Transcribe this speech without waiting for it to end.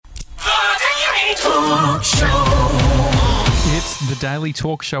The Daily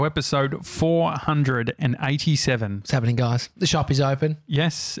Talk Show, episode 487. What's happening, guys? The shop is open.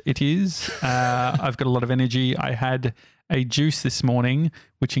 Yes, it is. I've got a lot of energy. I had a juice this morning,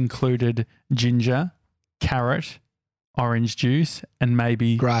 which included ginger, carrot, orange juice, and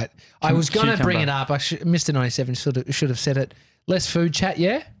maybe Great. I was going to bring it up. Mr. 97 should have said it. Less food chat,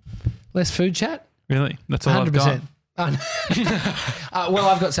 yeah? Less food chat? Really? That's all 100%. I've got. Well,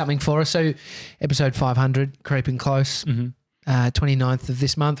 I've got something for us. So episode 500, creeping close. 29th of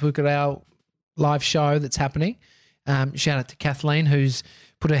this month, we've got our live show that's happening. Shout out to Kathleen, who's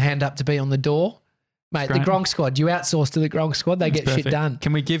put her hand up to be on the door. Mate, the Gronk Squad, you outsource to the Gronk Squad, they get shit done.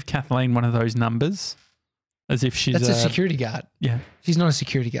 Can we give Kathleen one of those numbers as if she's That's a security guard. Yeah. She's not a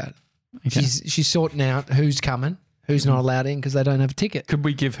security guard. Okay. She's sorting out who's coming, who's not allowed in because they don't have a ticket. Could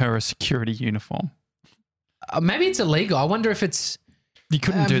we give her a security uniform? Maybe it's illegal. I wonder if it's... You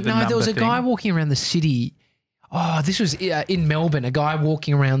couldn't do the number No, there was a thing. guy walking around the city. Oh, this was in Melbourne, a guy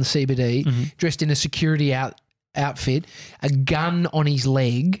walking around the CBD dressed in a security outfit, a gun on his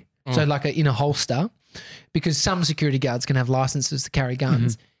leg, so like in a holster, because some security guards can have licenses to carry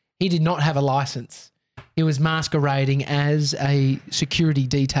guns. He did not have a license. He was masquerading as a security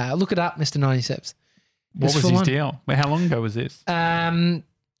detail. Look it up, Mr. 97. What was his deal? How long ago was this? Within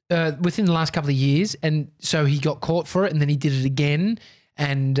the last couple of years, and so he got caught for it, and then he did it again,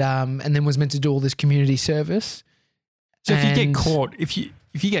 and then was meant to do all this community service. So if you get caught, if you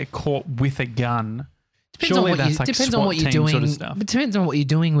get caught with a gun, surely that's like depends SWAT on what you're team doing. sort of stuff. It depends on what you're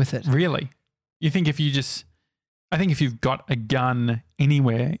doing with it. Really? You think I think if you've got a gun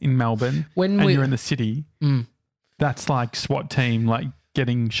anywhere in Melbourne you're in the city, that's like SWAT team, like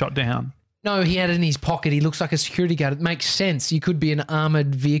getting shot down. No, he had it in his pocket. He looks like a security guard. It makes sense. You could be an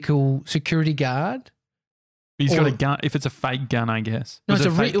armoured vehicle security guard. He's got a gun. If it's a fake gun, I guess. No,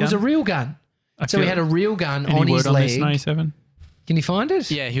 it was a real gun. So he had a real gun on his leg. Any word on this, 97? Can you find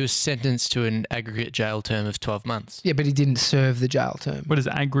it? Yeah, he was sentenced to an aggregate jail term of 12 months. Yeah, but he didn't serve the jail term. What is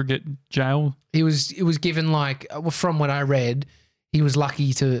aggregate jail? It was given from what I read, he was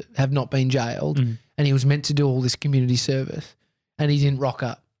lucky to have not been jailed and he was meant to do all this community service and he didn't rock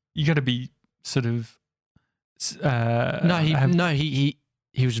up. You got to be sort of... he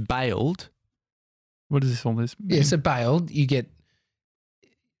was bailed. What does all this mean? Yeah, so bailed, you get...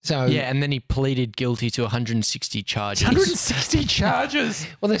 So yeah, and then he pleaded guilty to 160 charges. 160 charges?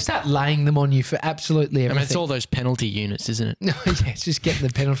 Well, they start laying them on you for absolutely everything. I mean, it's all those penalty units, isn't it? No, yeah, it's just getting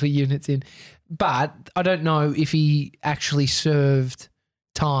the penalty units in. But I don't know if he actually served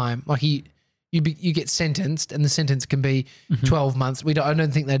time. Like you get sentenced, and the sentence can be 12 months. I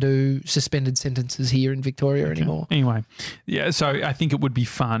don't think they do suspended sentences here in Victoria anymore. Anyway, yeah. So I think it would be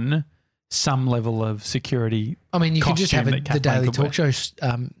fun. Some level of security. I mean, you could just have the Daily Talk Show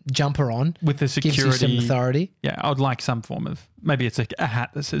jumper on with the security. Gives you some authority. Yeah, I'd like some form of, maybe it's a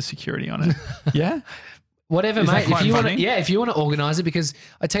hat that says security on it. Yeah, whatever, mate. If you want to, if you want to organise it, because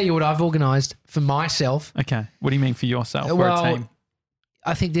I tell you what, I've organised for myself. Okay, what do you mean for yourself? For a team?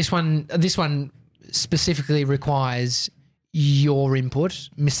 I think this one specifically requires your input,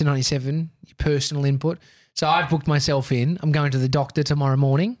 Mr. 97, your personal input. So I've booked myself in. I'm going to the doctor tomorrow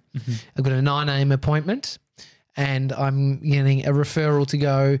morning. I've got a 9 a.m. appointment and I'm getting a referral to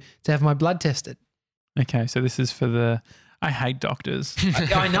go to have my blood tested. Okay, so this is for the... I hate doctors.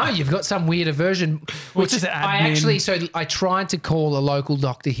 I know, you've got some weird aversion. Which is admin. I tried to call a local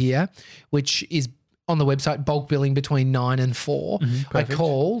doctor here, which is on the website, bulk billing between 9 and 4. I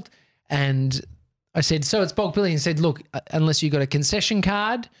called and I said, so it's bulk billing. And said, look, unless you've got a concession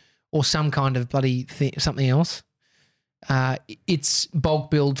card or some kind of bloody something else, it's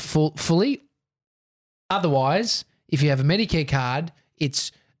bulk billed fully. Otherwise, if you have a Medicare card,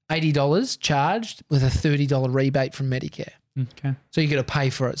 it's $80 charged with a $30 rebate from Medicare. Okay. So you got to pay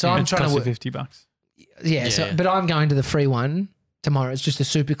for it. So yeah, I'm trying to work $50. Yeah. So, but I'm going to the free one tomorrow. It's just a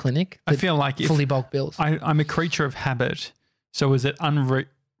super clinic. I feel like fully bulk bills. I'm a creature of habit. So is it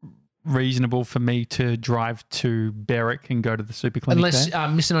reasonable for me to drive to Berwick and go to the super clinic? Unless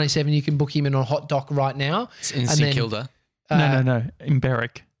Mr. 97, you can book him in on Hot Doc right now. It's in St Kilda. No, in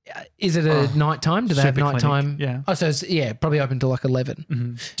Berwick. Is it a night time? Do they have night time? Yeah. Oh, so it's probably open till like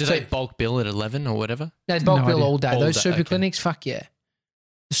 11. Do they bulk bill at 11 or whatever? No, bulk bill all day. Those super clinics, fuck yeah.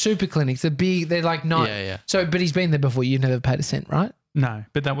 The super clinics, they're like night. Yeah. So, but he's been there before. You've never paid a cent, right? No,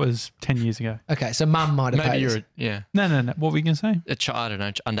 but that was 10 years ago. Okay, so mum might have paid. No. What were you going to say? A child, I don't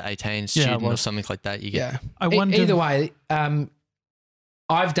know, under 18 student or something like that. You get. Yeah. I wonder. Either way,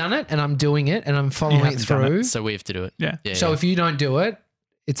 I've done it and I'm doing it and I'm following it through. So we have to do it. Yeah. So if you don't do it,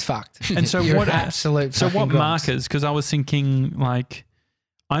 it's fucked. And so You're what? Absolute. So what grunts. markers? Because I was thinking, like,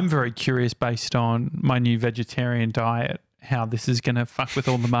 I'm very curious based on my new vegetarian diet how this is going to fuck with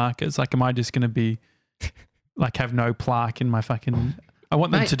all the markers. Like, am I just going to be like have no plaque in my fucking? I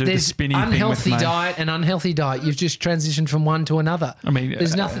want them to do the spinny thing with unhealthy diet and unhealthy diet. You've just transitioned from one to another. I mean,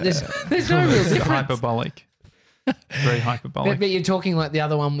 there's nothing. There's no real difference. Hyperbolic, very hyperbolic. But you're talking like the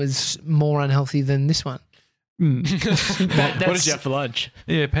other one was more unhealthy than this one. What did you have for lunch?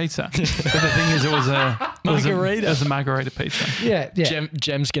 Yeah, pizza. But the thing is, it was a margarita. It was a margarita pizza. Yeah.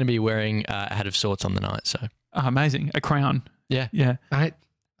 Gem's going to be wearing a hat of sorts on the night. So amazing, a crown. Yeah. Mate, I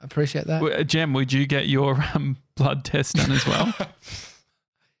appreciate that. Gem, would you get your blood test done as well?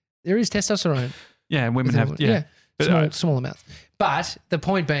 There is testosterone. Yeah, women have. Yeah, but, small amounts. But the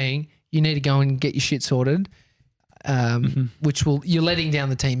point being, you need to go and get your shit sorted. Which you're letting down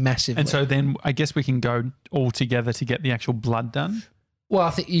the team massively. And so then I guess we can go all together to get the actual blood done. Well, I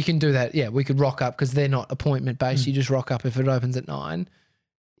think you can do that. Yeah, we could rock up because they're not appointment based. You just rock up if it opens at 9.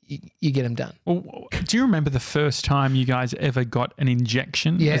 You get them done. Well, do you remember the first time you guys ever got an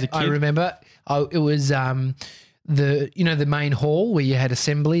injection as a kid? I remember. It was the main hall where you had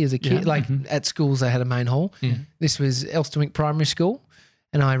assembly as a kid. At schools they had a main hall. This was Elsternwick Primary School.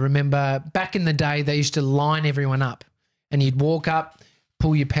 And I remember back in the day, they used to line everyone up and you'd walk up,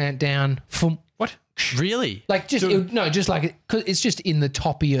 pull your pant down. What? Really? Like just like cause it's just in the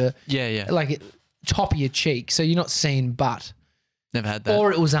top of your top of your cheek, so you're not seeing butt. Never had that.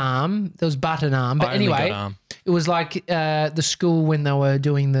 Or it was arm. There was butt and arm. But anyway, it was like the school when they were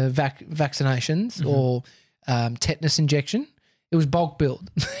doing the vaccinations or tetanus injection. It was bulk build.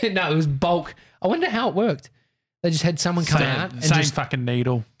 No, it was bulk. I wonder how it worked. They just had someone come out and same fucking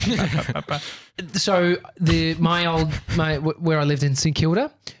needle. So where I lived in St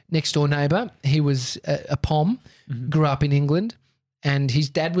Kilda, next door neighbour, he was a POM, grew up in England, and his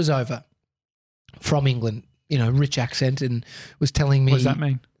dad was over from England, rich accent, and was telling me. What does that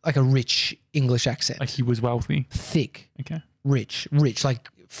mean? Like a rich English accent. Like he was wealthy. Thick. Okay. Rich, like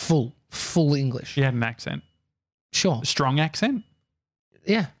full English. He had an accent. Sure. A strong accent?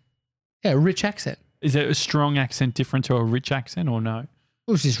 Yeah, rich accent. Is it a strong accent different to a rich accent or no?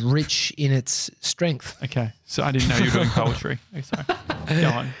 It was just rich in its strength. Okay. So I didn't know you were doing poetry. Sorry. Go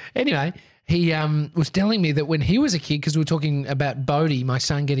on. Anyway, he was telling me that when he was a kid, because we were talking about Bodhi, my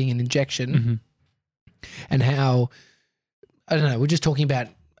son, getting an injection and how, I don't know, we're just talking about,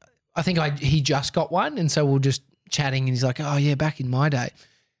 I think he just got one. And so we're just chatting and he's like, oh yeah, back in my day,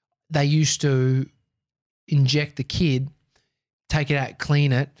 they used to inject the kid, take it out,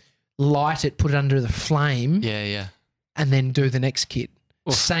 clean it, light it, put it under the flame. Yeah. And then do the next kid.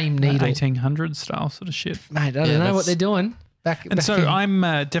 Same needle. 1800s style sort of shit. Mate, I don't know what they're doing. Back I'm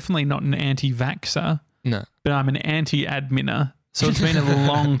definitely not an anti-vaxxer. No. But I'm an anti-adminer. So it's been a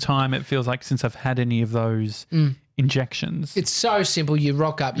long time, it feels like, since I've had any of those injections. It's so simple. You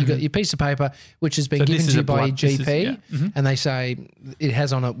rock up, you got your piece of paper, which has been given to you by your GP, and they say it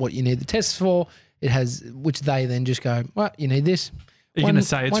has on it what you need the tests for. It has, which they then just go, well, you need this. Are you going to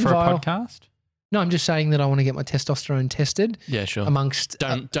say it's for a podcast? No, I'm just saying that I want to get my testosterone tested. Yeah, sure. Amongst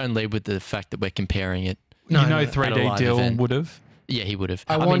don't lead with the fact that we're comparing it. No, 3D Dill would have. Yeah, he would have.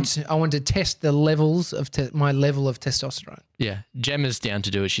 I want to test the levels of my level of testosterone. Yeah, Gemma's down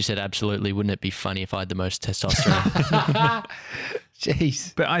to do it. She said, absolutely. Wouldn't it be funny if I had the most testosterone?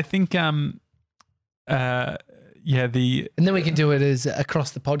 Jeez. But I think, and then we can do it as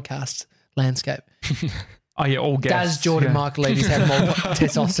across the podcast landscape. Oh yeah, all guests. Does Jordan Michaelides have more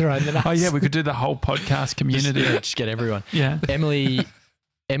testosterone than us? Oh yeah, we could do the whole podcast community. Just get everyone. Yeah.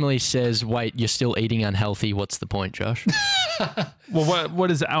 Emily says, wait, you're still eating unhealthy. What's the point, Josh? Well, what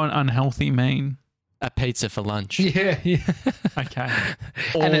does unhealthy mean? A pizza for lunch. Yeah. Okay.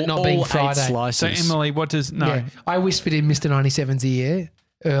 And it not being Friday. 8 slices. So Emily, what does Yeah. I whispered in Mr. 97's ear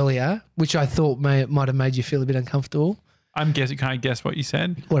earlier, which I thought might have made you feel a bit uncomfortable. I'm guessing. Can I guess what you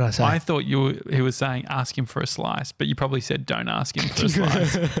said? What did I say? I thought he was saying ask him for a slice, but you probably said don't ask him for a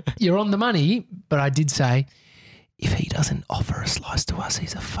slice. You're on the money, but I did say if he doesn't offer a slice to us,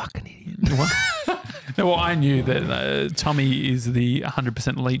 he's a fucking idiot. What? No, well, I knew that Tommy is the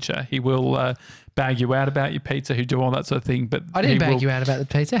 100% leecher. He will bag you out about your pizza, who do all that sort of thing. But I didn't bag you out about the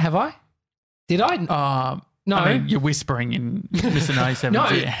pizza, have I? Did I? No. I mean, you're whispering in Mr. 97. No,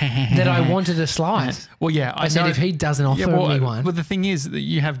 that I wanted a slice. Well, yeah. I said if he doesn't offer me one. But the thing is that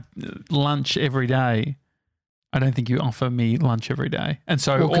you have lunch every day. I don't think you offer me lunch every day. And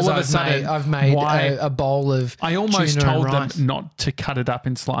so all of a sudden, I've made a bowl of I almost tuna told and them rice. not to cut it up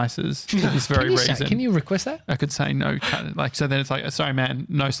in slices for this very reason. Can you request that? I could say no, so then it's like, sorry, man,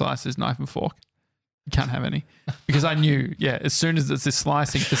 no slices, knife and fork. You can't have any. Because I knew, as soon as it's this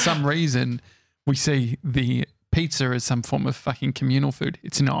slicing, for some reason, we see the pizza as some form of fucking communal food.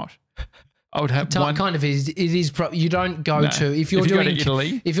 It's not. I would have one. Kind of is. It is. You don't go to if you're If you go doing to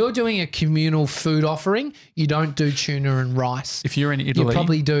Italy. If you're doing a communal food offering, you don't do tuna and rice. If you're in Italy, you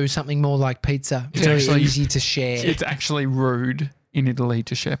probably do something more like pizza. It's very actually easy to share. It's actually rude in Italy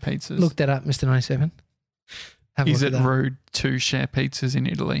to share pizzas. Look that up, Mr. 97. Is it rude to share pizzas in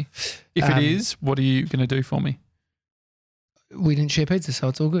Italy? If it is, what are you going to do for me? We didn't share pizza, so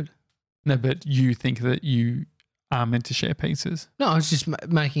it's all good. No, but you think that you are meant to share pizzas. No, I was just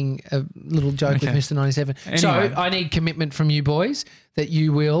making a little joke with Mr. 97. Anyway. So I need commitment from you boys that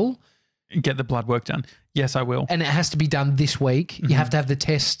you will get the blood work done. Yes, I will. And it has to be done this week. You have to have the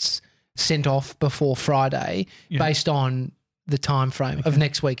tests sent off before Friday based on the time frame of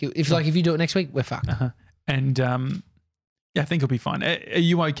next week. If you do it next week, we're fucked. And I think it'll be fine. Are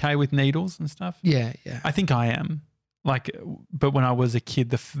you okay with needles and stuff? Yeah. I think I am. But when I was a kid,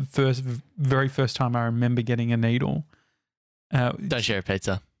 the very first time I remember getting a needle. Don't share a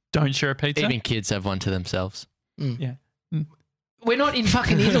pizza. Don't share a pizza? Even kids have one to themselves. Yeah. We're not in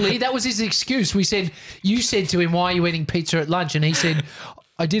fucking Italy. That was his excuse. You said to him, why are you eating pizza at lunch? And he said,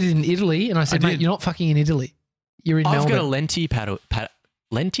 I did it in Italy. And I said, mate, you're not fucking in Italy. You're in Melbourne. I've got a lentil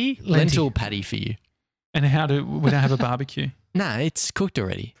patty for you. And we don't have a barbecue? Nah, it's cooked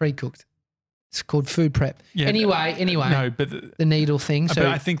already. Pre-cooked. It's called food prep. Yeah, anyway. No, but the needle thing. So but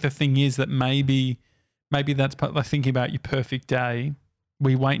I think the thing is that maybe that's like thinking about your perfect day.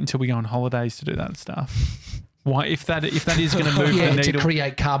 We wait until we go on holidays to do that stuff. Why, if that is going to move the needle to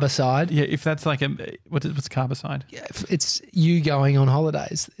create carbicide. Yeah, if that's like what's carbicide? Yeah, it's you going on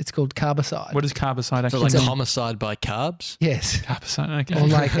holidays. It's called carbicide. What is carbicide actually? So like homicide by carbs. Yes. Carbicide. Okay. Or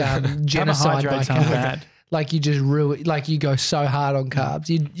like genocide by carbs. Bad. Like you just ruin. Like you go so hard on carbs.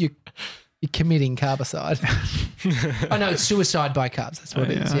 You're committing carbicide. I know it's suicide by carbs. That's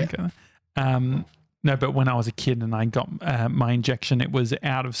what it is. Yeah. Okay. No, but when I was a kid and I got my injection, it was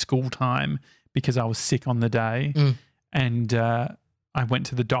out of school time because I was sick on the day, and I went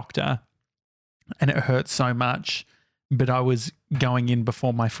to the doctor, and it hurt so much. But I was going in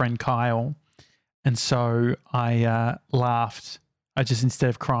before my friend Kyle, and so I laughed. I just, instead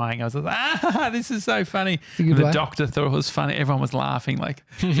of crying, I was like, this is so funny. The doctor thought it was funny. Everyone was laughing like,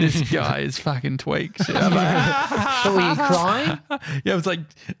 this guy is fucking tweaked. I'm like, so were you crying? Yeah, it was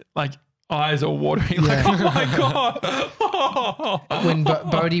like eyes are watering. Like, oh my God. When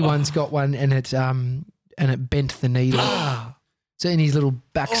Bodie once got one and it bent the needle. So in his little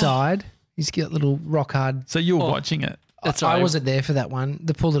backside, he's got little rock hard. So you were watching it. That's right. I wasn't there for that one.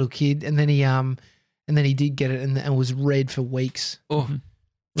 The poor little kid. And then he did get it and was red for weeks. Oh,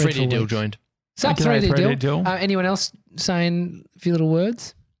 3D deal joined. Sup, 3D deal. Anyone else saying a few little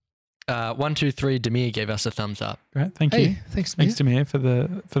words? 1, 2, 3. Demir gave us a thumbs up. Great, thank you. Thanks, Demir, for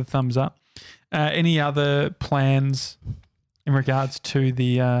the thumbs up. Any other plans in regards to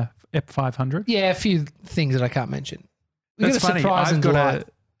the EP 500? Yeah, a few things that I can't mention. That's funny. Are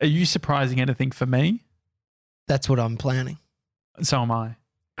you surprising anything for me? That's what I'm planning. So am I.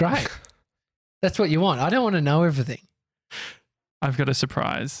 Great. That's what you want. I don't want to know everything. I've got a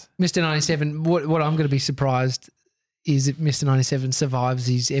surprise. Mr. 97, what I'm going to be surprised is if Mr. 97 survives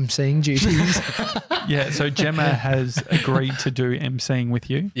his emceeing duties. Yeah, so Gemma has agreed to do emceeing with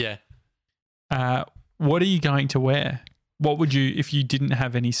you. Yeah. What are you going to wear? What would you, if you didn't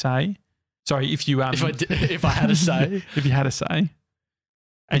have any say? Sorry, if you if I had a say. If you had a say.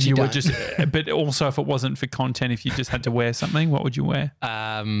 And you were just, but also if it wasn't for content, if you just had to wear something, what would you wear?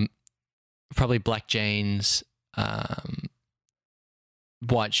 Probably black jeans,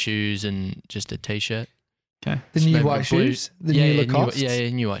 white shoes, and just a t-shirt. Okay. The new white shoes? The new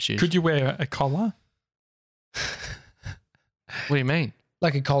Lacoste? New white shoes. Could you wear a collar? What do you mean?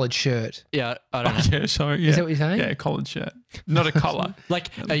 Like a collared shirt. Yeah, I don't know. Yeah, sorry. Yeah. Is that what you're saying? Yeah, a collared shirt. Not a collar. Like,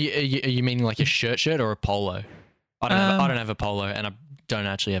 are you meaning like a shirt or a polo? I don't have a polo, and I don't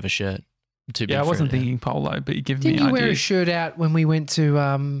actually have a shirt. I wasn't thinking polo, but you give me an idea. Didn't you wear a shirt out when we went to...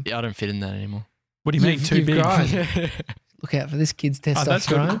 Yeah, I don't fit in that anymore. What do you mean, too big? Look out for this kid's testosterone. That's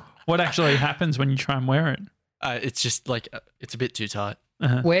good. What actually happens when you try and wear it? It's just like, it's a bit too tight.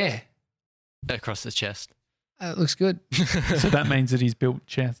 Where? Across the chest. It looks good. So that means that he's built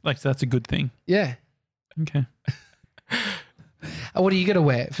chest. Like, that's a good thing. Yeah. Okay. What are you going to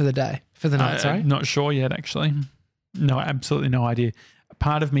wear for the day? For the night, sorry? Not sure yet, actually. No, absolutely no idea.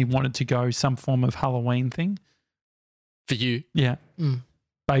 Part of me wanted to go some form of Halloween thing. For you? Yeah.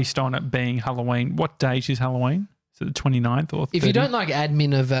 Based on it being Halloween. What date is Halloween? Is it the 29th or 30th? If you don't like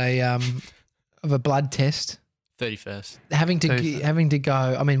admin of a blood test. 31st. Having to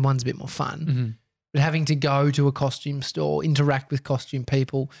go, I mean, one's a bit more fun. But having to go to a costume store, interact with costume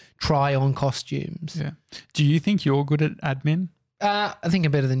people, try on costumes. Yeah. Do you think you're good at admin? I think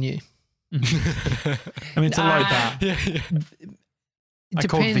I'm better than you. I mean, it's a low bar. I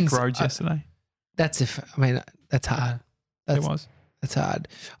called Vic Rhodes yesterday. That's hard. It was. That's hard.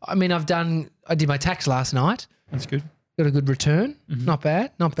 I mean, I did my tax last night. That's good. Got a good return. Not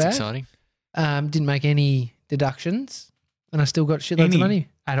bad. That's exciting. Didn't make any deductions, and I still got shitloads of money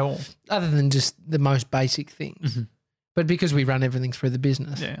at all, other than just the most basic things. But because we run everything through the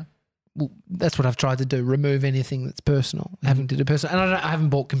business, well, that's what I've tried to do: remove anything that's personal, having to do personal. And I haven't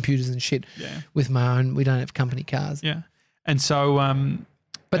bought computers and shit with my own. We don't have company cars. Yeah, and so.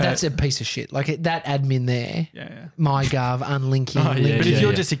 But that's a piece of shit. Like that admin there, MyGov, unlinking. But if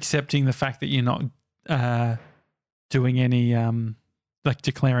you're just accepting the fact that you're not doing any like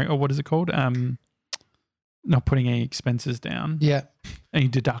declaring, or what is it called? Not putting any expenses down. Yeah. Any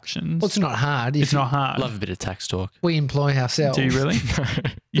deductions. Well, it's not hard. It's not hard. Love a bit of tax talk. We employ ourselves. Do you really?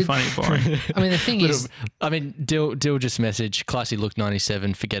 You find it boring. I mean, the thing is... I mean, Dill just messaged, classy look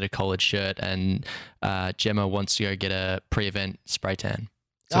 97, forget a collared shirt, and Gemma wants to go get a pre-event spray tan.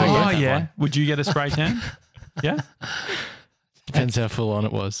 So yeah. Would you get a spray tan? Yeah? Depends how full on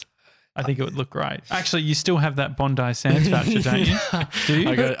it was. I think it would look great. Actually, you still have that Bondi Sands voucher, don't you? Do you?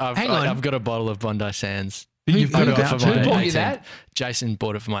 I've got a bottle of Bondi Sands. You've got a voucher. Who bought you that? Jason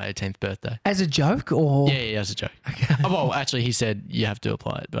bought it for my 18th birthday. As a joke or? Yeah, as a joke. Okay. Well, actually, he said you have to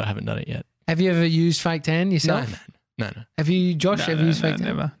apply it, but I haven't done it yet. Have you ever used fake tan yourself? No. Have you, Josh, ever used fake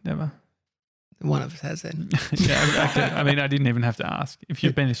tan? Never. One of us has then. I mean, I didn't even have to ask. If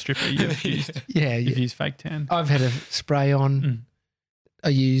you've been a stripper, you've used fake tan. I've had a spray on. I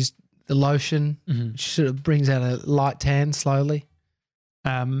used the lotion, which sort of brings out a light tan slowly.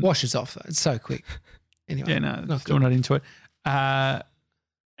 Washes off though. It's so quick. Anyway, still not into it.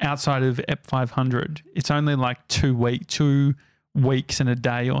 Outside of EP 500, it's only like 2 weeks and a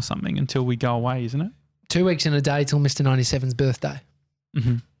day or something until we go away, isn't it? 2 weeks and a day till Mr. 97's birthday.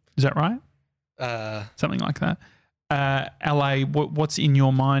 Is that right? Something like that. LA, what's in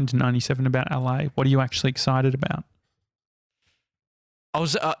your mind, 97, about LA? What are you actually excited about?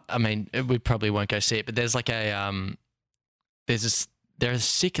 I mean, we probably won't go see it, but there's like there are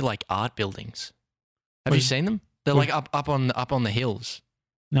sick like art buildings. Have you seen them? They're like up on the hills.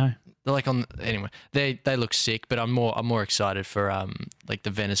 No. They're like anyway. They look sick, but I'm more excited for like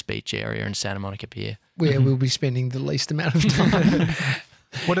the Venice Beach area and Santa Monica Pier. Where we'll be spending the least amount of time.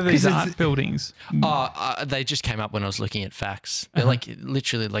 What are these art buildings? They just came up when I was looking at facts. They're like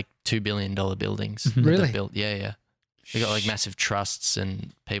literally like $2 billion buildings. Really? Built. Yeah. They got like massive trusts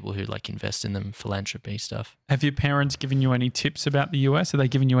and people who like invest in them, philanthropy stuff. Have your parents given you any tips about the US? Are they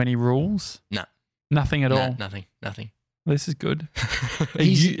giving you any rules? No. Nothing at all? Nothing. This is good. Are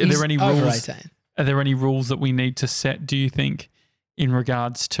there any over rules? 18. Are there any rules that we need to set, do you think, in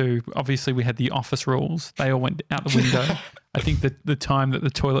regards to, obviously we had the office rules. They all went out the window. I think that the time that the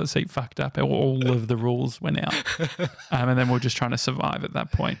toilet seat fucked up, all of the rules went out. And then we're just trying to survive at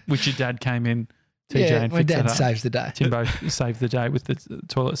that point, which your dad came in, TJ, and my fixed dad it up. saves the day. Timbo saved the day with the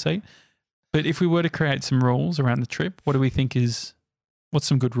toilet seat. But if we were to create some rules around the trip, what do we think what's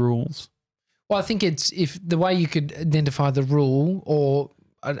some good rules? Well, I think it's if the way you could identify the rule, or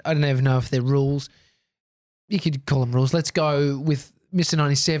I don't even know if they're rules, you could call them rules. Let's go with Mr.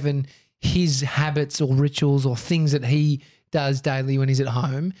 97, his habits or rituals or things that he does daily when he's at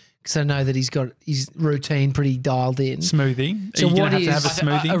home, because I know that he's got his routine pretty dialed in. Smoothie. So are you what going to have a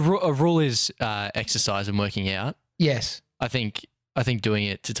smoothie? A rule is exercise and working out. Yes. I think doing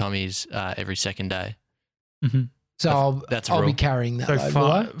it to Tommy's every second day. So I'll be carrying that.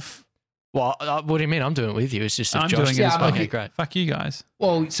 So well, what do you mean? I'm doing it with you. It's just if I'm Josh doing it as well. Okay, great. Fuck you guys.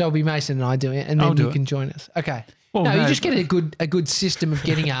 Well, so it'll be Mason and I doing it, and then you can join us. Okay. Well, no, you just get a good system of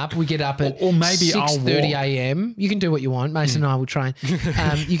getting up. We get up at or maybe 6:30 a.m. You can do what you want. Mason and I will train.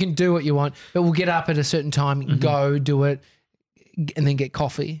 You can do what you want, but we'll get up at a certain time, go do it, and then get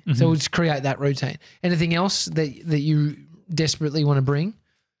coffee. So we'll just create that routine. Anything else that you desperately want to bring?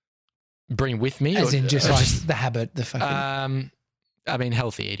 Bring with me? As in just like the habit, the fucking... I mean,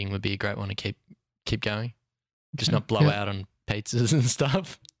 healthy eating would be a great one to keep going. Just not blow out on pizzas and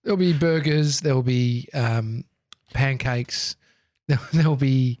stuff. There'll be burgers. There'll be pancakes. There'll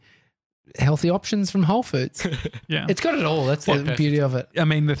be healthy options from Whole Foods. Yeah. It's got it all. That's the beauty of it. I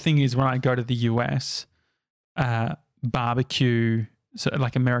mean, the thing is, when I go to the US, barbecue, so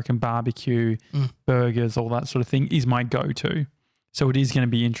like American barbecue, burgers, all that sort of thing is my go-to. So it is going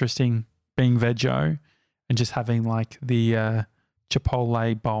to be interesting being veggie and just having like the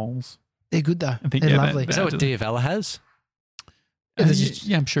Chipotle bowls. They're good though. I think, they're lovely. Is that what Diavella has?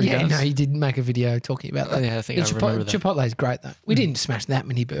 Yeah, I'm sure he does. No, he did make a video talking about that. Yeah, I think I remember that. Chipotle's great though. We didn't smash that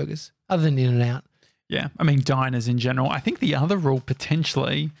many burgers other than In-N-Out. Yeah, I mean diners in general. I think the other rule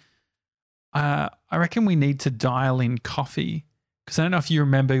potentially, I reckon we need to dial in coffee because I don't know if you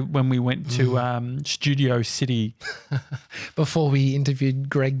remember when we went to Studio City before we interviewed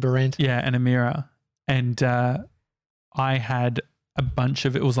Greg Berent. Yeah, and Amira, and I had a bunch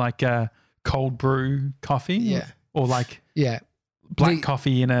of it was like a cold brew coffee, or like black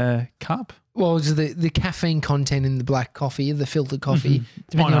coffee in a cup. Well, it's the caffeine content in the black coffee, the filtered coffee,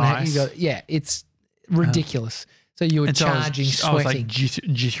 depending on how you go. Yeah, it's ridiculous. So you were charging, I was like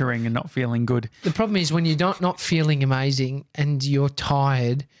jittering and not feeling good. The problem is when you're not feeling amazing and you're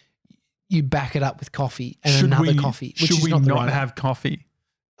tired, you back it up with coffee and another coffee. Which should is we not have coffee?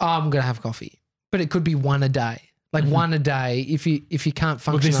 I'm going to have coffee, but it could be one a day. Like one a day if you can't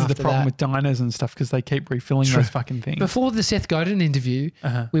function. Well, this is the problem with diners and stuff because they keep refilling those fucking things. Before the Seth Godin interview,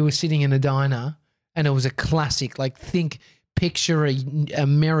 we were sitting in a diner and it was a classic. Like picture a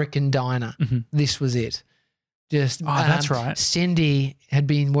American diner. This was it. Just that's right. Cindy had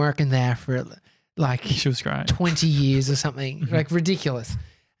been working there for like she was great 20 years or something, like ridiculous,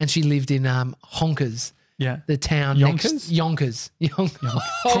 and she lived in Honkers. Yeah, the town Yonkers? Yonkers.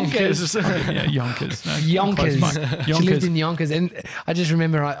 Yonkers. Yeah, Yonkers. No, Yonkers. She lived in Yonkers, and I just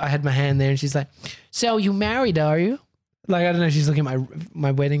remember I had my hand there, and she's like, "So you married, are you?" Like I don't know. She's looking at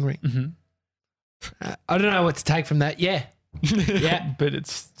my wedding ring. I don't know what to take from that. Yeah, yeah, but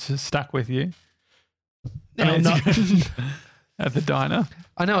it's just stuck with you. No, not at the diner.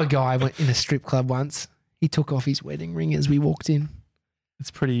 I know a guy went in a strip club once. He took off his wedding ring as we walked in.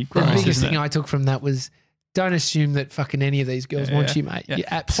 It's pretty gross. The biggest thing I took from that was don't assume that fucking any of these girls want you, mate. You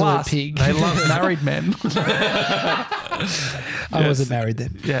absolute pig. They love married men. I wasn't married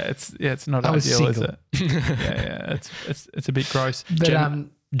then. Yeah, it's not ideal, is it? yeah, it's a bit gross. But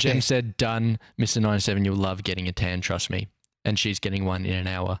Jen said, "Done, Mr. 97. You'll love getting a tan. Trust me." And she's getting one in an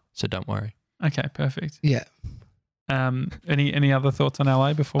hour, so don't worry. Okay, perfect. Yeah. Any other thoughts on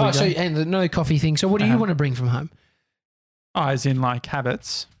LA before we go? So and the no coffee thing. So what do you want to bring from home? Oh, as in like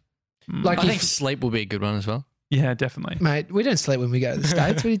habits. Like I think sleep will be a good one as well. Yeah, definitely. Mate, we don't sleep when we go to the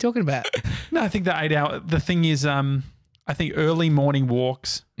States. What are you talking about? No, I think the 8 hour. The thing is, I think early morning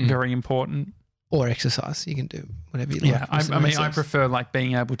walks very important. Or exercise. You can do whatever you like. Yeah, I mean, I prefer like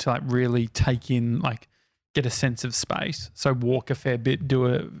being able to like really take in like. Get a sense of space. So walk a fair bit, do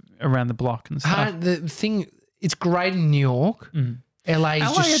it around the block and stuff. The thing, it's great in New York. LA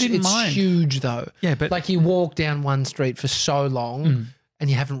is just huge though. Yeah, but like you walk down one street for so long and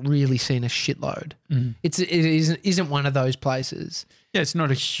you haven't really seen a shitload. It isn't one of those places. Yeah, it's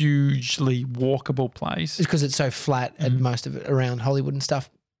not a hugely walkable place. It's because it's so flat and most of it around Hollywood and stuff.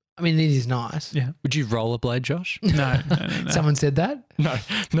 I mean, it is nice. Yeah. Would you rollerblade, Josh? No. Someone said that? No.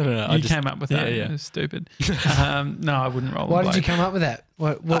 You came up with that. Yeah. It was stupid. No, I wouldn't rollerblade. Why did you come up with that?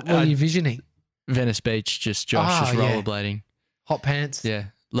 What were you visioning? Venice Beach, just Josh just rollerblading. Hot pants. Yeah.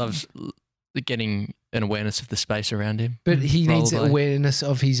 Loves getting an awareness of the space around him. But he needs awareness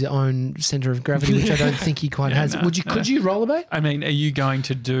of his own centre of gravity, which I don't think he quite has. No, Could you rollerblade? I mean, are you going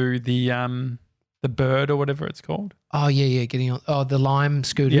to do the bird or whatever it's called? Oh, yeah, getting on. Oh, the Lime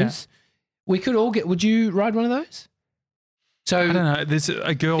scooters. Yeah. We could all get. Would you ride one of those? So I don't know. There's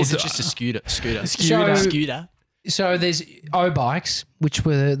a girl. Is it just a scooter? Scooter. So there's O-Bikes, which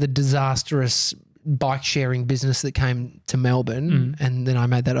were the disastrous bike sharing business that came to Melbourne, and then I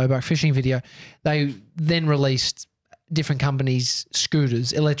made that O-Bike fishing video. They then released different companies'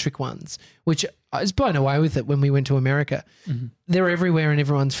 scooters, electric ones, which I was blown away with it when we went to America. They're everywhere and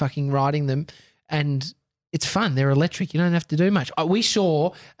everyone's fucking riding them, and it's fun. They're electric. You don't have to do much. We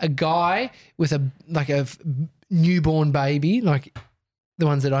saw a guy with a newborn baby, like the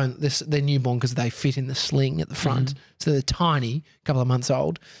ones that own this, they're newborn because they fit in the sling at the front. So they're tiny, a couple of months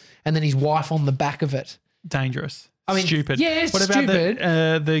old. And then his wife on the back of it. Dangerous. I mean, stupid. Yeah, it's what stupid.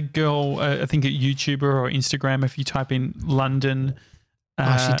 about the girl, I think a YouTuber or Instagram, if you type in London.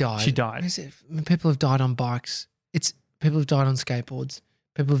 She died. She died. People have died on bikes. People have died on skateboards.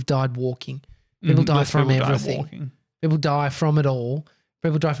 People have died walking. People die from everything. People die from it all.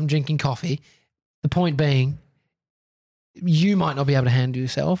 People die from drinking coffee. The point being, you might not be able to handle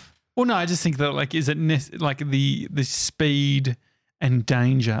yourself. Well, no, I just think that like, is it like the speed and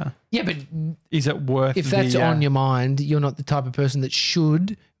danger? Yeah, but is it worth? If that's on your mind, you're not the type of person that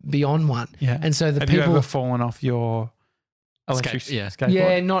should be on one. Yeah, and so have you ever fallen off your electric skateboard?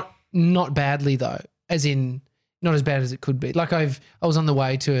 Yeah, not badly though. As in. Not as bad as it could be. Like I was on the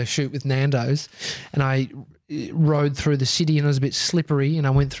way to a shoot with Nando's and I rode through the city and it was a bit slippery and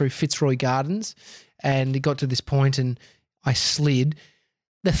I went through Fitzroy Gardens and it got to this point and I slid.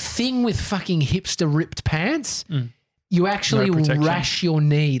 The thing with fucking hipster ripped pants, you actually rash your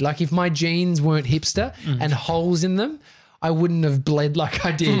knee. Like if my jeans weren't hipster and holes in them, I wouldn't have bled like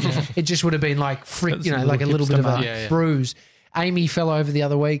I did. It just would have been like That's a like a little bit of a hipster mark. bruise. Amy fell over the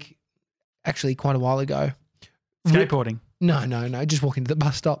other week, actually quite a while ago. Skateboarding. No, just walking to the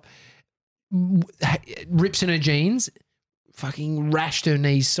bus stop. Rips in her jeans, fucking rashed her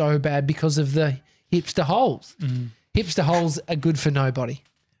knees so bad because of the hipster holes. Hipster holes are good for nobody.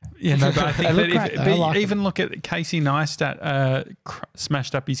 Yeah, no, but I think They look that great, though. I like even look at Casey Neistat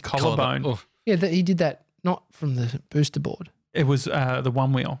smashed up his collarbone. Oh, Yeah, he did that not from the booster board, It was the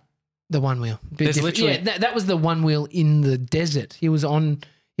one wheel. the one wheel. There's literally- that was the one wheel in the desert. He was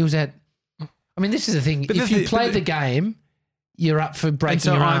at. I mean, this is the thing. But If you play the game, you're up for breaking And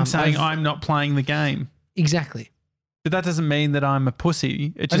so your arm. I'm saying I'm not playing the game. Exactly. But that doesn't mean that I'm a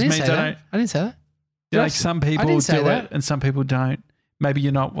pussy. It I just didn't means say I that. don't. I didn't say that. Like Yes. some I people didn't say do that. it and some people don't. Maybe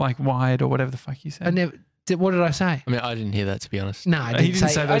you're not like wired or whatever the fuck you said. I never. What did I say? I mean, I didn't hear that, to be honest. No, I He didn't, didn't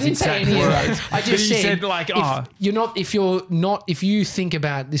say I those didn't say exact any of words. that. I But just he said, said like, oh, if you think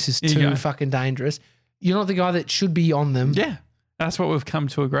about this is Here you too go. fucking dangerous, you're not the guy that should be on them. yeah, that's what we've come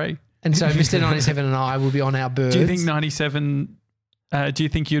to agree. And so Mr. 97 and I will be on our birds. Do you think 97? Do you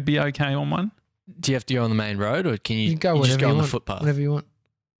think you'd be okay on one Do you have to go on the main road, or can you, you go you whatever just go you on want, the footpath? Whatever you want.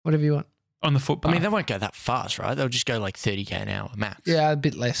 Whatever you want. on the footpath? I mean, they won't go that fast, right? They'll just go like 30k an hour max. Yeah, a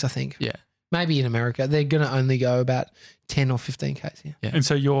bit less, I think. Yeah. Maybe in America. They're going to only go about 10 or 15 Ks here. and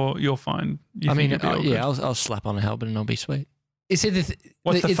so you're fine. You I think mean, you'll be all good? yeah, I'll slap on a helmet and I'll be sweet It's either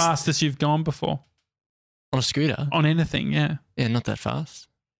What's the it's- fastest you've gone before on a scooter. on anything? Yeah. Yeah, not that fast.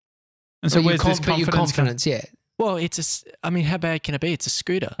 And so But where's this but your confidence? confidence, yeah. Well, I mean, how bad can it be? It's a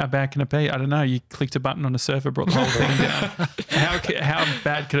scooter. How bad can it be? I don't know. You clicked a button on a server, brought the whole thing down. How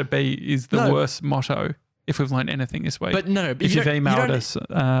bad could it be is the No. worst motto if we've learned anything this week. But no, if you've you emailed don't-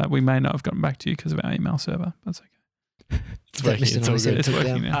 us, we may not have gotten back to you because of our email server. That's okay. it's That working. Mr. It's all 97 good. It's took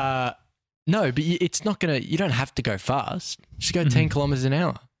working down. now. No, but it's not gonna. You don't have to go fast. Just go Mhm. 10 kilometers an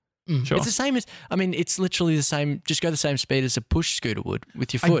hour. Sure. It's the same as. I mean, it's literally the same. Just go the same speed as a push scooter would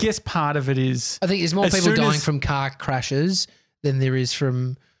with your I foot. guess part of it is I think there's more As people soon dying as- from car crashes than there is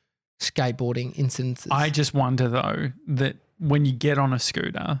from skateboarding instances. I just wonder though that when you get on a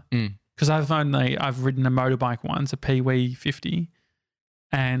scooter, Mm. because I've ridden a motorbike once, a Pee-wee 50,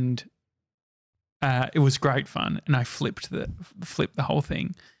 and it was great fun, and I flipped the whole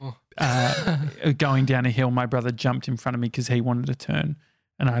thing. Oh. Going down a hill, my brother jumped in front of me because he wanted to turn,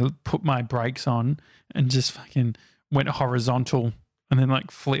 and I put my brakes on and just fucking went horizontal and then like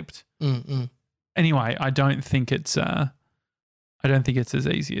flipped. Anyway, I don't think it's as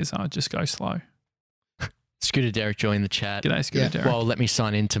easy as I'll just go slow. Scooter Derek joined the chat. G'day, Scooter Yeah. Derek. Well, let me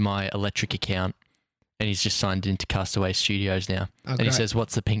sign into my electric account. And he's just signed into Castaway Studios now. Oh, And he great. says,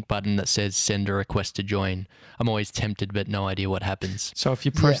 what's the pink button that says send a request to join? I'm always tempted, but no idea what happens. So if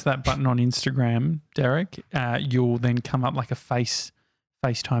you press that button on Instagram, Derek, you'll then come up like a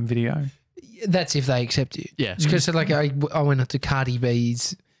FaceTime video. That's if they accept you. Yeah. Because like I went to Cardi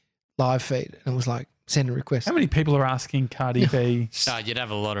B's live feed and it was like, send a request. How many people are asking Cardi B? You'd have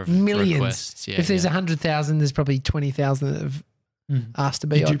a lot of Millions. requests. Yeah, If there's yeah. 100,000, there's probably 20,000 that have asked to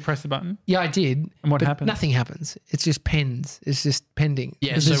be Did on. you press the button? Yeah, I did. And what but happened? Nothing happens. It's just pens. It's just pending.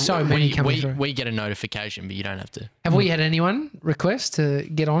 Yeah, Because there's so many coming we, through. we get a notification, but you don't have to. Have we had anyone request to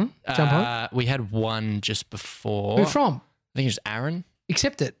get on, jump on? We had one just before. Who from? I think it was Aaron.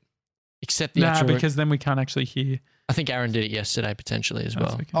 Accept it. Except the No, actual. because then we can't actually hear. I think Aaron did it yesterday potentially as That's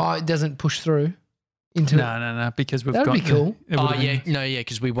well. okay. Oh, it doesn't push through into No, because we've That'd got. be cool. it Oh would've yeah, been- no, yeah,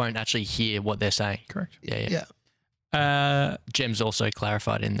 because we won't actually hear what they're saying. correct. Yeah. Yeah. Jem's also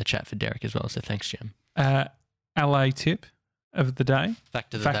clarified in the chat for Derek as well, so thanks, Jem. LA tip of the day.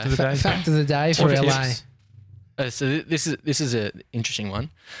 Fact of the Fact day. of the day. Fact of the day for What LA. tips? So this is an interesting one.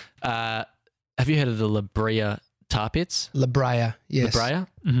 Have you heard of the La Brea tar pits? La Brea. Yes. La Brea?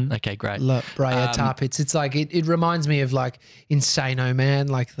 Mhm. Okay, great. La Brea Um, tar pits. It's like it reminds me of like Insano Man,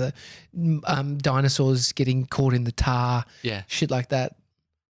 like the dinosaurs getting caught in the tar, Yeah. shit like that.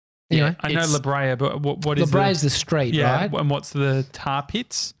 Yeah. Anyway, I know It's- La Brea, but what La is Brea's the street, yeah? right? And what's the tar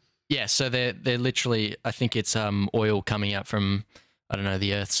pits? Yeah, so they're literally, I think it's oil coming out from, I don't know,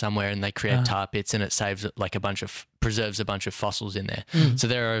 the earth somewhere, and they create tar pits, and it saves like preserves a bunch of fossils in there. So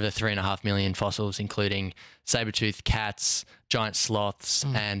there are over 3.5 million fossils, including saber-toothed cats, giant sloths,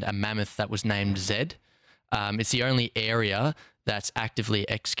 and a mammoth that was named Zed. It's the only area that's actively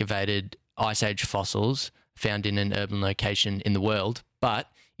excavated Ice Age fossils found in an urban location in the world.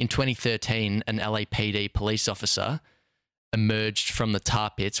 But in 2013, an LAPD police officer emerged from the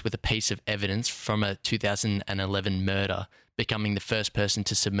tar pits with a piece of evidence from a 2011 murder, becoming the first person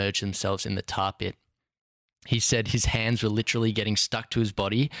to submerge themselves in the tar pit. He said his hands were literally getting stuck to his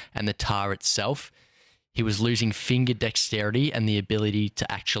body and the tar itself. He was losing finger dexterity and the ability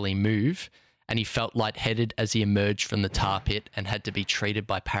to actually move, and he felt lightheaded as he emerged from the tar pit and had to be treated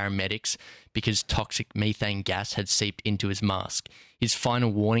by paramedics because toxic methane gas had seeped into his mask. His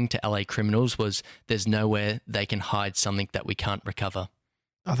final warning to LA criminals was, "There's nowhere they can hide something that we can't recover."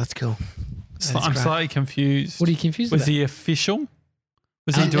 Oh, that's cool. I'm slightly confused. What are you confused Was about? he official?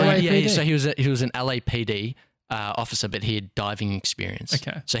 Was he doing LAPD? Yeah, so he was an LAPD officer, but he had diving experience.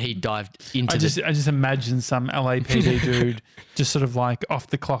 Okay. So he dived into I just imagine some LAPD dude just sort of like off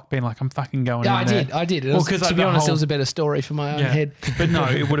the clock being like, I'm fucking going Yeah, in I there. did. I did. Well, To like be honest, whole- it was a better story for my own head. But no,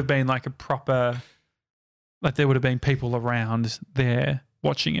 it would have been like a proper, like there would have been people around there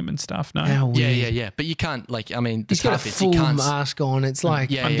watching him and stuff. No. How weird. Yeah. But you can't, like, I mean, the He's got a tar pits, full you can't. mask on. It's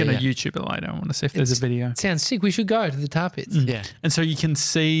like, Yeah, I'm going to yeah. YouTube it later. I want to see if there's a It's- video. it sounds sick. We should go to the tar pits. Yeah. And so you can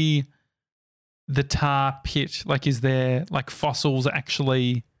see the tar pit, like is there like fossils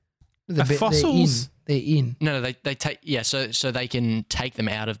actually? The Are bit- fossils? They're in. No, they take, so they can take them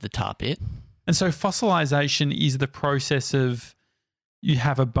out of the tar pit. And so fossilization is the process of you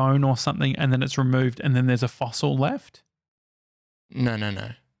have a bone or something and then it's removed and then there's a fossil left. No.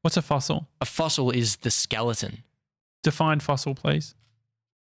 What's a fossil? A fossil is the skeleton. Define fossil, please.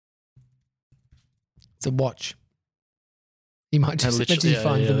 It's a watch. You might just literally- imagine you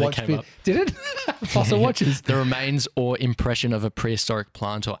find yeah, the they watch came bit. up. Did it? Fossil watches. The remains or impression of a prehistoric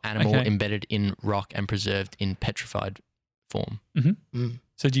plant or animal Okay. embedded in rock and preserved in petrified form.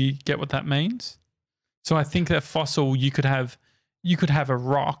 So do you get what that means? So I think that fossil you could have a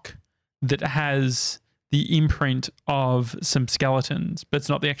rock that has the imprint of some skeletons, but it's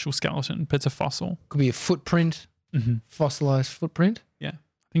not the actual skeleton, but it's a fossil. Could be a footprint, fossilized footprint. I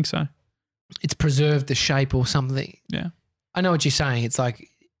think so. It's preserved the shape or something. Yeah. I know what you're saying. It's like,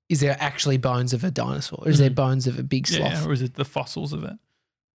 is there actually bones of a dinosaur? Or is there bones of a big sloth? Yeah, or is it the fossils of it?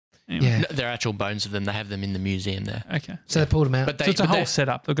 Anyway. Yeah. No, they're actual bones of them. They have them in the museum there. Okay. So they pulled them out. But So it's a but whole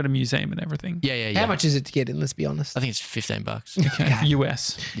setup. They've got a museum and everything. Yeah. How much is it to get in? Let's be honest. I think it's $15. Okay.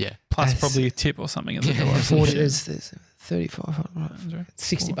 US. Yeah. Plus That's- probably a tip or something at the door. 40, there's 35, Sorry.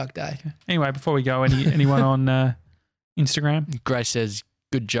 60 buck day. Okay. Anyway, before we go, anyone on Instagram? Grace says,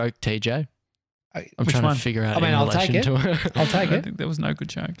 "Good joke, TJ." I'm Which trying one? to figure out. I mean, in I'll take relation it. to I'll I take don't it. think there was no good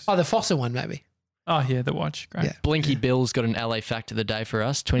jokes. Oh, the fossil one, maybe. Oh, yeah, the watch. Great. Yeah. Blinky Bill's got an LA fact of the day for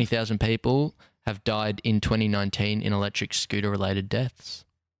us. 20,000 people have died in 2019 in electric scooter-related deaths.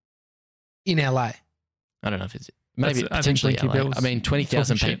 In LA. I don't know if it's maybe That's- I think potentially Blinky LA. Bill's I mean,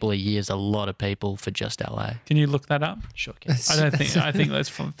 20,000 talking shit. people a year is a lot of people for just LA. Can you look that up? Sure can. I think that's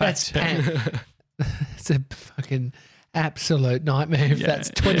from That's fact. It's a fucking absolute nightmare if Yeah. that's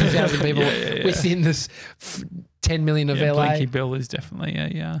 20,000 people Yeah. within this 10 million of Yeah, LA Blinky Bill is definitely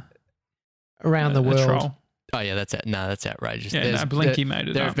around the a world. troll. Oh yeah, that's outrageous. Yeah, There's- no, Blinky made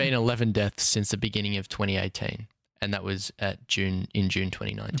it There up. have been 11 deaths since the beginning of 2018, and that was in June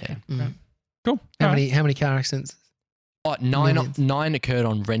 2019. Mm. Cool. How All right. many car accidents? Oh, Millions. nine occurred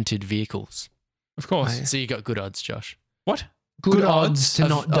on rented vehicles. Of course. Right. So you got good odds, Josh. What? Good odds to of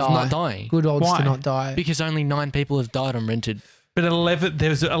not of die. not dying. Good odds Why? to not die. Because only 9 people have died on rented. But there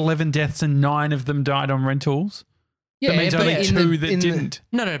was 11 deaths and 9 of them died on rentals. That means only in 2 the- that in the- didn't.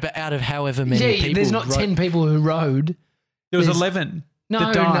 No, but out of however many Yeah, people. there's not wrote- 10 people who rode. There was There's- 11 No,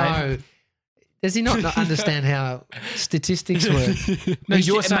 that died. no. Does he not understand how statistics work? No,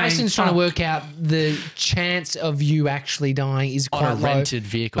 you're saying Mason's trying to work out the chance of you actually dying is on quite a low rented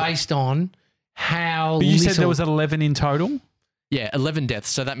vehicle. based on how But you little said there was 11 in total? Yeah, 11 deaths.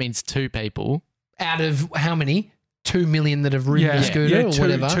 So that means 2 people. out of how many? 2 million that have ridden a scooter or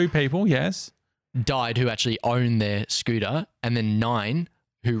whatever. 2 people, yes. Died who actually own their scooter, and then 9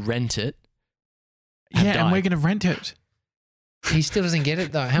 who rent it. have Yeah, and died. we're going to rent it. He still doesn't get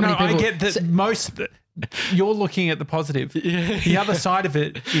it though. How No, many people? I get that you're looking at the positive. The other side of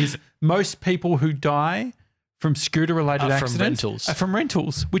it is most people who die from scooter-related From accidents rentals. are from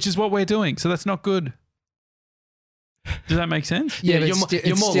rentals, which is what we're doing. So that's not good. Does that make sense? Yeah, but you're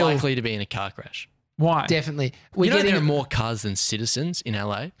it's more still- likely to be in a car crash. Why? Definitely. You know there are more cars than citizens in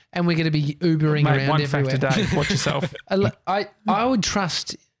LA? And we're going to be Ubering Mate, around one everywhere. fact a day. Watch yourself. I would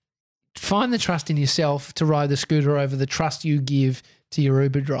find the trust in yourself to ride the scooter over the trust you give to your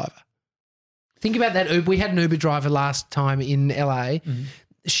Uber driver. Think about that. We had an Uber driver last time in LA. Mm-hmm.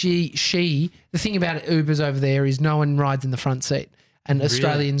 The thing about Ubers over there is no one rides in the front seat, and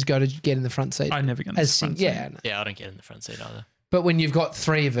Australians go to get in the front seat. I never get in the front seat. Yeah. Yeah, I don't get in the front seat either. But when you've got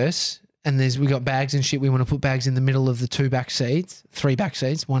 3 of us and we got bags and shit, we want to put bags in the middle of the 2 back seats, 3 back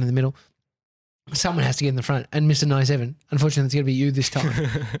seats, 1 in the middle. Someone has to get in the front. And Mr. 97, unfortunately, it's going to be you this time.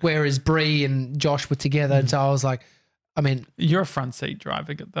 Whereas Bree and Josh were together. And so I was like, I mean, you're a front seat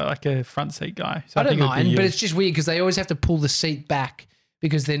driver, like a front seat guy. So I don't think it would be mind, you. but it's just weird because they always have to pull the seat back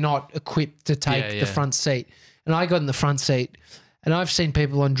because they're not equipped to take the front seat. And I got in the front seat, and I've seen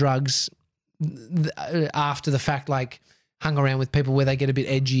people on drugs after the fact, like hung around with people where they get a bit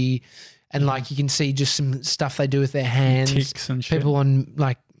edgy, and like you can see just some stuff they do with their hands. Ticks and shit. People on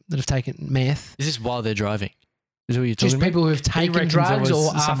like that have taken meth. Is this while they're driving? Is that what you're talking Just about? people who have taken drugs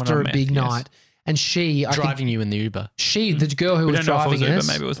or after a big yes. night. And she, Driving you in the Uber. the girl who We was don't know if it driving was Uber, us,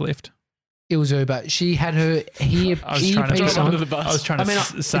 maybe it was Lyft. it was Uber. She had her I was trying to earpiece drive on. under the bus. I was trying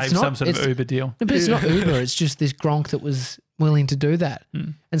to save it's not- some sort of it's- Uber deal. No, but it's not Uber. It's just this gronk that was willing to do that.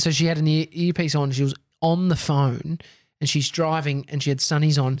 And so she had an earpiece on. She was on the phone and she's driving and she had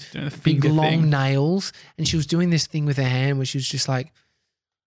sunnies on, Doing the big finger long thing. nails. And she was doing this thing with her hand where she was just like,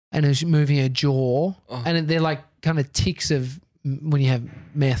 and it was moving her jaw. Oh. And they're like kind of tics of when you have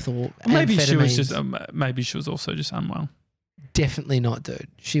meth or Maybe she was amphetamines. just. Maybe she was also just unwell. Definitely not, dude.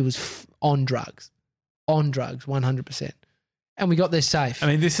 She was on drugs, 100%. And we got there safe. I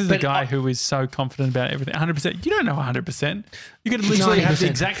mean, this is the But guy who is so confident about everything. 100%. You don't know 100%. You could literally have the 90%.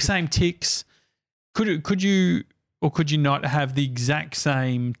 exact same ticks. Could you or could you not have the exact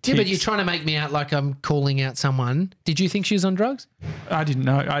same ticks? Yeah, but you're trying to make me out like I'm calling out someone. Did you think she was on drugs? I didn't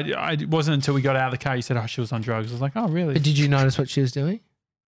know. It wasn't until we got out of the car you said, oh, she was on drugs. I was like, oh, really? But did you notice what she was doing?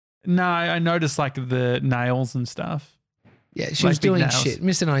 No, I noticed like the nails and stuff. Yeah, she Like was big doing nails. shit.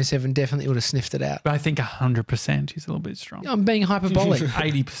 Mr. 97 definitely would have sniffed it out. But I think 100% is a little bit strong. I'm being hyperbolic.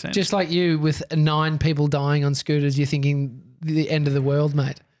 80%. Just like you with 9 people dying on scooters, you're thinking the end of the world,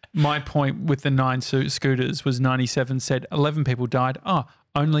 mate. My point with the 9 scooters was 97 said 11 people died. Oh,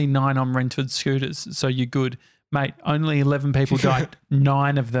 only 9 on rented scooters. So you're good. Mate, only 11 people died.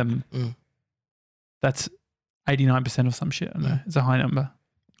 9 of them. That's 89% of some shit. I know. It's a high number.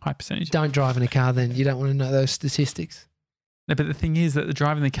 High percentage. Don't drive in a car then. You don't want to know those statistics. No, but the thing is that the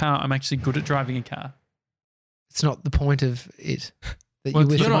driving the car, I'm actually good at driving a car. It's not the point of it. That Well, you're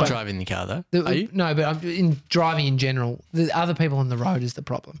with You're not both- driving the car though, are you? No, but I'm in driving in general. The other people on the road is the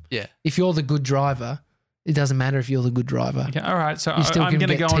problem. Yeah. If you're the good driver, it doesn't matter if you're the good driver. Okay, all right. So You still I'm can going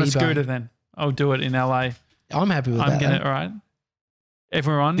to get go on a T-bone. scooter then. I'll do it in LA. I'm happy with I'm that. going to, though. all right.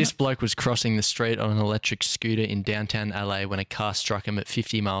 Everyone, This bloke was crossing the street on an electric scooter in downtown LA when a car struck him at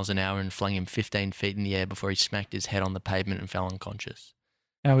 50 miles an hour and flung him 15 feet in the air before he smacked his head on the pavement and fell unconscious.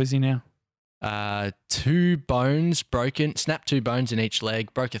 how is he now? 2 bones broken, snapped 2 bones in each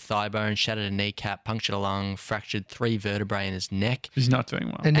leg, broke a thigh bone, shattered a kneecap, punctured a lung, fractured 3 vertebrae in his neck. He's not doing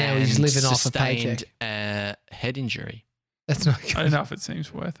well. And now he's and living off a sustained paycheck. a head injury. That's not good. I don't know if it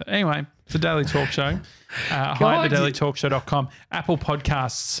seems worth it. Anyway, it's a Daily Talk Show. Hi at thedailytalkshow.com. Apple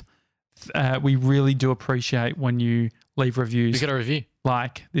Podcasts, we really do appreciate when you leave We reviews got a review.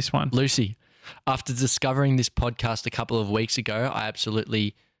 like this one. Lucy, after discovering this podcast a couple of weeks ago, I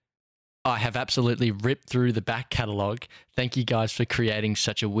have absolutely ripped through the back catalogue. Thank you guys for creating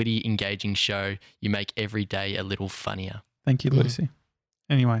such a witty, engaging show. You make every day a little funnier. Thank you, Lucy.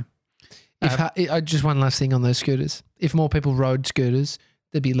 Anyway, Just one last thing on those scooters. If more people rode scooters,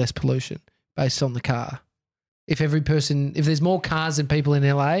 there'd be less pollution based on the car. If there's more cars than people in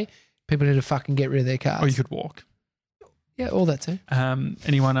LA, people need to fucking get rid of their cars. or you could walk. Yeah, all that too.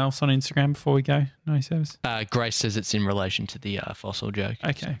 Anyone else on Instagram before we go? No service? Grace says it's in relation to the fossil joke.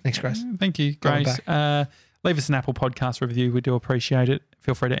 Okay. Thanks, Grace. Thank you, Going Grace. Leave us an Apple Podcast review. We do appreciate it.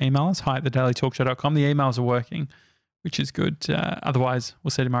 Feel free to email us. Hi at thedailytalkshow.com. The emails are working, which is good. Otherwise,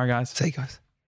 we'll see you tomorrow, guys. See you guys.